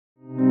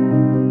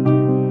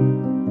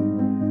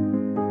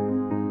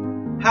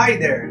Hi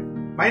there,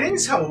 my name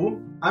is Raul.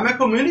 I'm a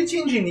community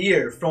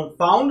engineer from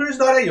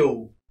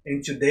Foundries.io,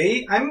 and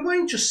today I'm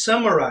going to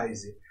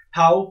summarize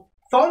how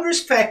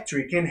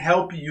FoundriesFactory can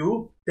help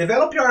you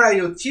develop your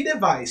IoT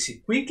device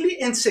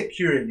quickly and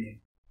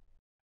securely.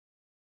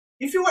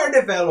 If you are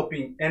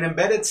developing an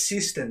embedded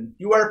system,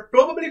 you are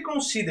probably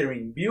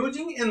considering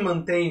building and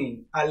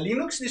maintaining a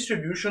Linux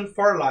distribution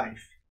for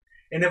life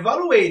and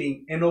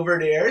evaluating an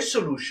over-the-air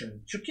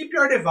solution to keep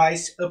your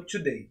device up to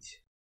date.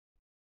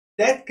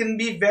 That can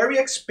be very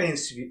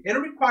expensive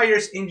and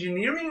requires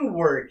engineering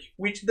work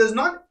which does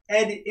not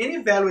add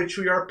any value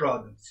to your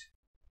product.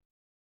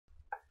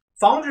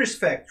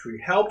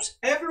 FoundriesFactory helps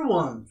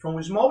everyone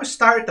from small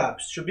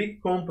startups to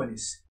big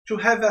companies to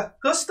have a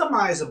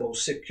customizable,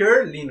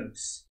 secure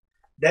Linux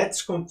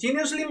that's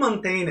continuously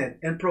maintained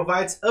and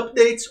provides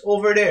updates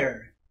over the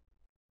air.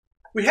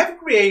 We have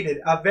created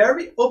a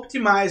very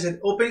optimized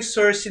open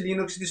source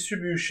Linux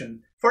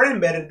distribution for an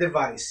embedded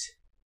device.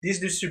 This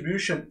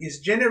distribution is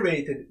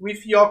generated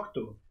with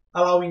Yocto,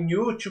 allowing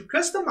you to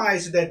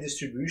customize that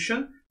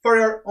distribution for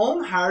your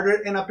own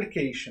hardware and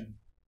application.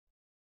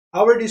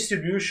 Our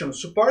distribution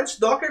supports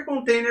Docker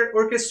container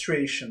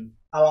orchestration,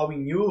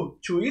 allowing you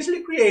to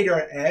easily create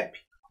your app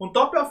on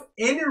top of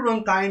any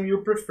runtime you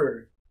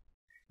prefer.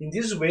 In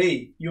this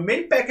way, you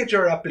may package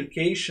your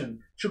application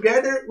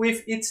together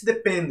with its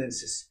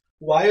dependencies,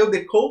 while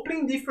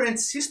decoupling different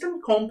system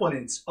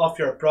components of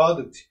your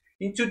product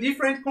into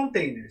different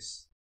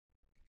containers.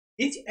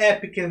 Each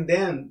app can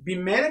then be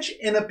managed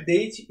and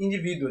updated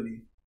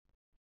individually.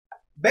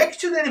 Back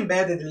to the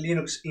embedded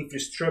Linux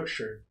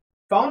infrastructure,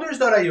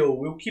 Foundries.io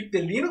will keep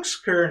the Linux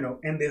kernel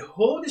and the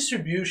whole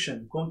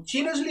distribution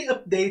continuously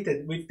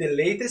updated with the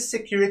latest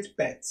security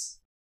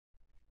patches,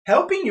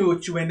 helping you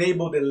to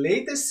enable the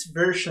latest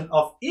version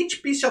of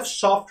each piece of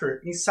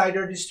software inside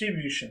your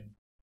distribution.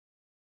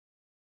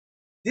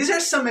 These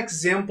are some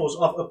examples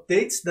of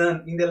updates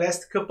done in the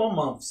last couple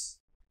months.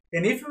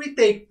 And if we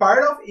take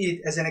part of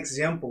it as an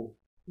example,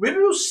 we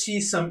will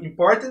see some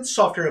important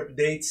software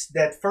updates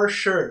that for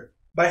sure,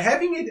 by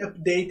having it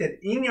updated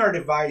in your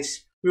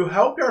device, will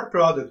help your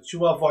product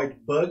to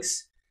avoid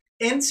bugs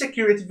and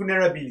security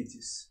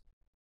vulnerabilities.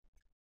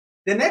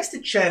 The next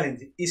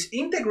challenge is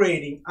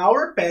integrating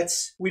our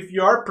patches with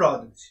your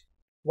product,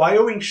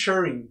 while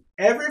ensuring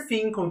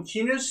everything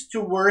continues to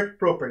work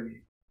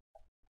properly.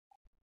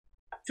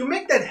 To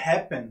make that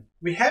happen,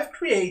 we have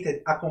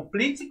created a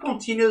complete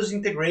continuous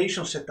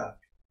integration setup,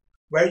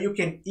 where you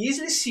can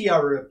easily see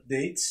our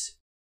updates,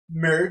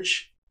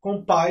 merge,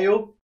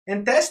 compile,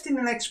 and test in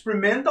an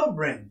experimental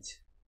brand.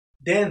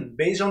 Then,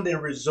 based on the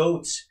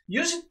results,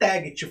 use a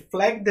tag to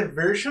flag the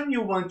version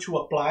you want to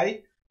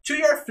apply to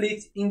your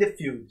fleet in the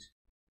field.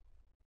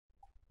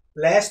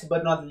 Last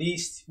but not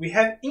least, we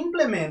have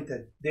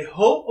implemented the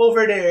whole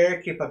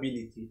over-the-air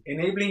capability,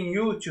 enabling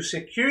you to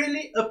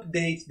securely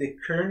update the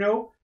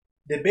kernel,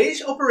 the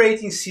base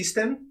operating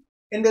system,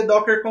 and the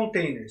Docker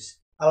containers,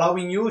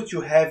 allowing you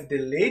to have the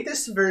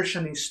latest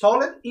version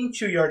installed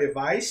into your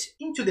device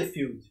into the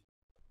field.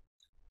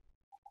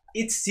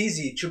 It's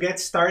easy to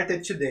get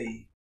started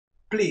today.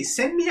 Please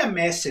send me a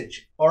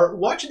message or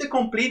watch the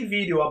complete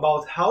video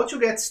about how to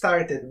get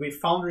started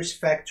with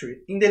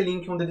FoundriesFactory in the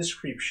link on the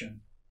description.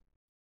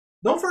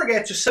 Don't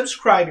forget to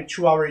subscribe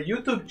to our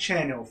YouTube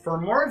channel for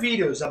more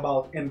videos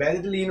about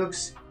embedded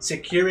Linux,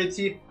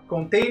 security,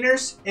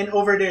 containers, and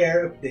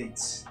over-the-air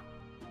updates.